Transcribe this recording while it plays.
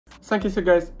Sankycrypto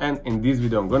guys, and in this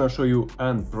video I'm gonna show you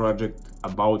a project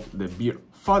about the beer.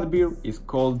 Fudbeer is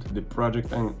called the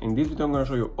project, and in this video I'm gonna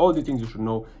show you all the things you should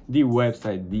know, the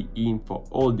website, the info,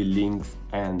 all the links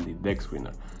and the deck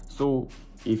screener. So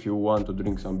if you want to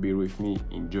drink some beer with me,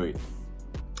 enjoy it.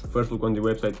 First look on the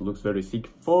website, looks very sick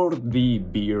for the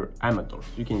beer amateurs.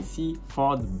 You can see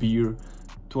Fudbeer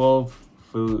 12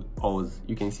 full Oz.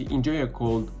 You can see enjoy a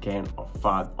cold can of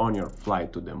Fud on your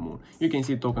flight to the moon. You can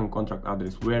see token contract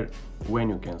address where when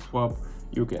you can swap,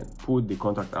 you can put the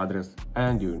contract address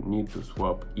and you need to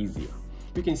swap easier.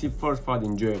 You can see first Fud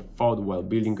enjoy Fud while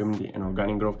building community and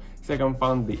organic growth. Second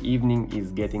Fud, the evening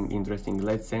is getting interesting,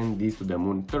 let's send this to the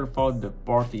moon. Third Fud, the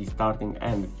party is starting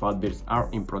and the Fudbeers are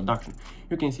in production.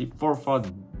 You can see 4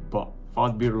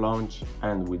 Fudbeer launch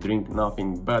and we drink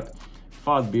nothing but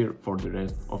Fudbeer for the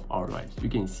rest of our lives. You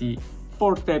can see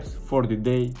 4 steps for the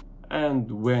day,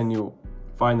 and when you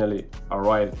finally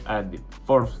arrive at the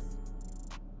first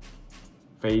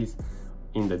phase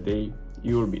in the day,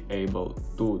 you will be able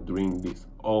to drink this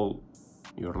all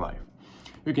your life.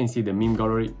 You can see the meme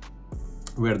gallery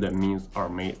where the memes are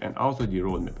made, and also the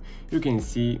roadmap. You can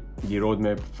see the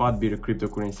roadmap, Fudbeer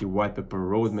cryptocurrency white paper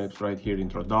roadmaps right here,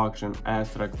 introduction,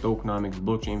 abstract, tokenomics,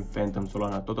 blockchain, phantom,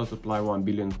 Solana, total supply 1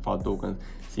 billion Fud tokens,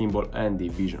 symbol and the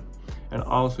vision. And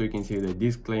also you can see the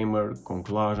disclaimer,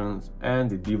 conclusions, and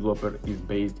the developer is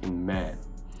based in Man.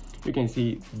 You can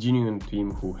see genuine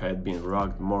team who had been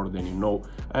rugged more than you know,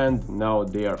 and now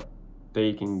they are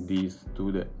taking this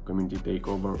to the community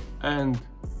takeover and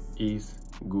is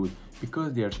good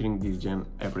because they are sharing this gem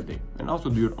every day. And also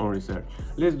do your own research.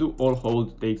 Let's do all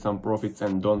hold, take some profits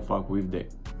and don't fuck with the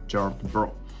chart,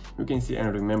 bro. You can see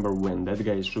and remember when that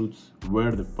guy shoots,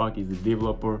 where the fuck is the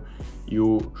developer?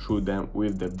 You shoot them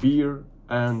with the beer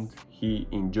and he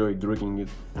enjoyed drinking it.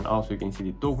 And also you can see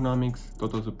the tokenomics,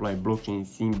 total supply, blockchain,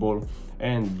 symbol,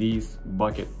 and this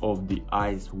bucket of the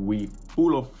ice with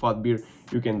full of Fudbeer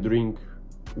you can drink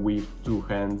with 2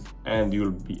 hands, and you'll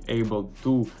be able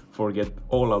to forget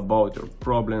all about your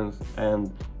problems. And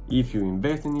if you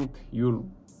invest in it, you'll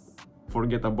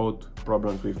forget about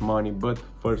problems with money. But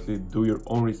firstly, do your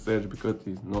own research because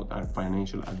it's not a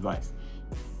financial advice.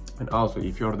 And also,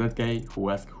 if you're that guy who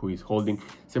asks who is holding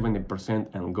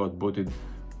 70% and got booted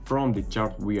from the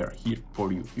chart, we are here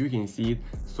for you. You can see it.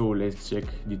 So let's check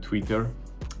the Twitter.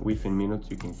 Within minutes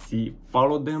you can see,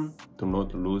 follow them to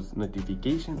not lose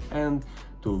notification and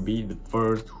to be the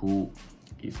first who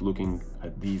is looking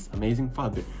at this amazing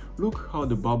Fudbeer. Look how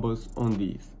the bubbles on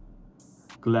this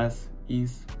glass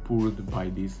is poured by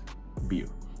this beer.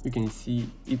 You can see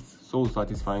it's so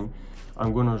satisfying.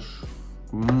 I'm gonna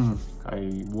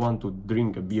I want to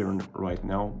drink a beer right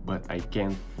now, but I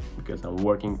can't because I'm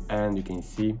working. And you can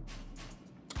see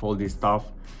all this stuff.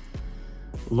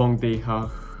 Long day,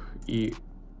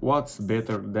 what's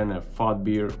better than a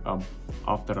Fudbeer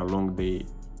after a long day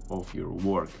of your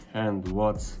work? And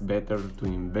what's better to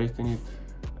invest in it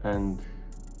and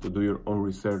to do your own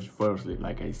research firstly,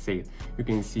 like I said. You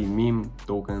can see meme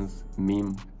tokens,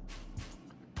 meme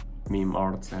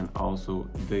arts, and also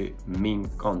the meme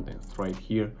contents right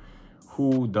here.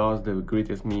 Who does the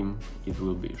greatest meme? It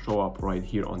will be show up right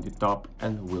here on the top,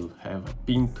 and will have a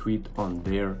pinned tweet on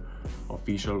their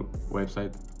official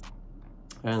website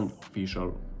and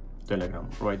official Telegram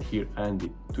right here and the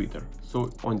Twitter.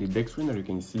 So on the deck screener you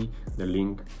can see the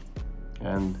link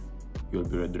and you'll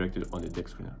be redirected on the deck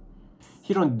screener.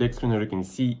 Here on the deck screener you can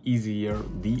see easier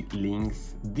the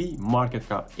links, the market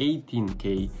cap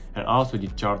 18k, and also the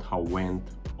chart how went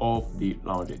of the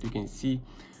launch date. You can see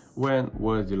when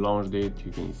was the launch date.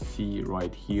 You can see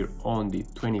right here on the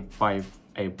 25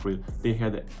 April they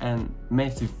had a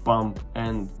massive pump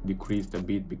and decreased a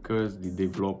bit because the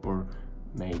developer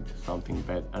made something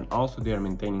bad, and also they are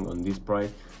maintaining on this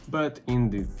price. But in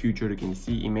the future you can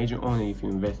see, imagine only if you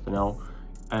invest now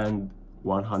and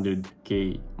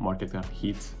 100k market cap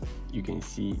hits, you can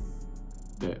see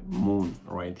the moon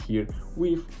right here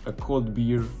with a cold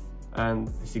beer and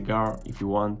a cigar if you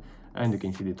want. And you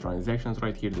can see the transactions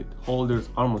right here, the holders,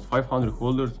 almost 500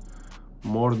 holders,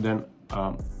 more than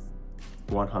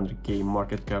 100k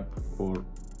market cap or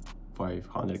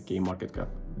 500k market cap.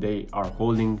 They are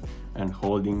holding and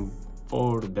holding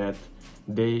for that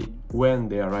day when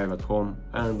they arrive at home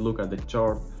and look at the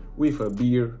chart with a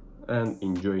beer and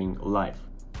enjoying life.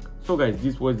 So guys,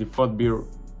 this was the Fudbeer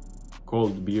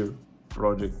cold beer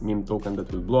project meme token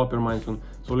that will blow up your mind soon.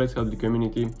 So let's help the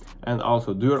community, and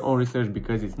also do your own research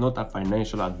because it's not a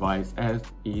financial advice, as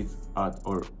it's at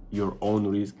your own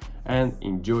risk, and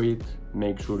enjoy it.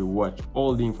 Make sure you watch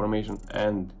all the information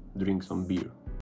and drink some beer.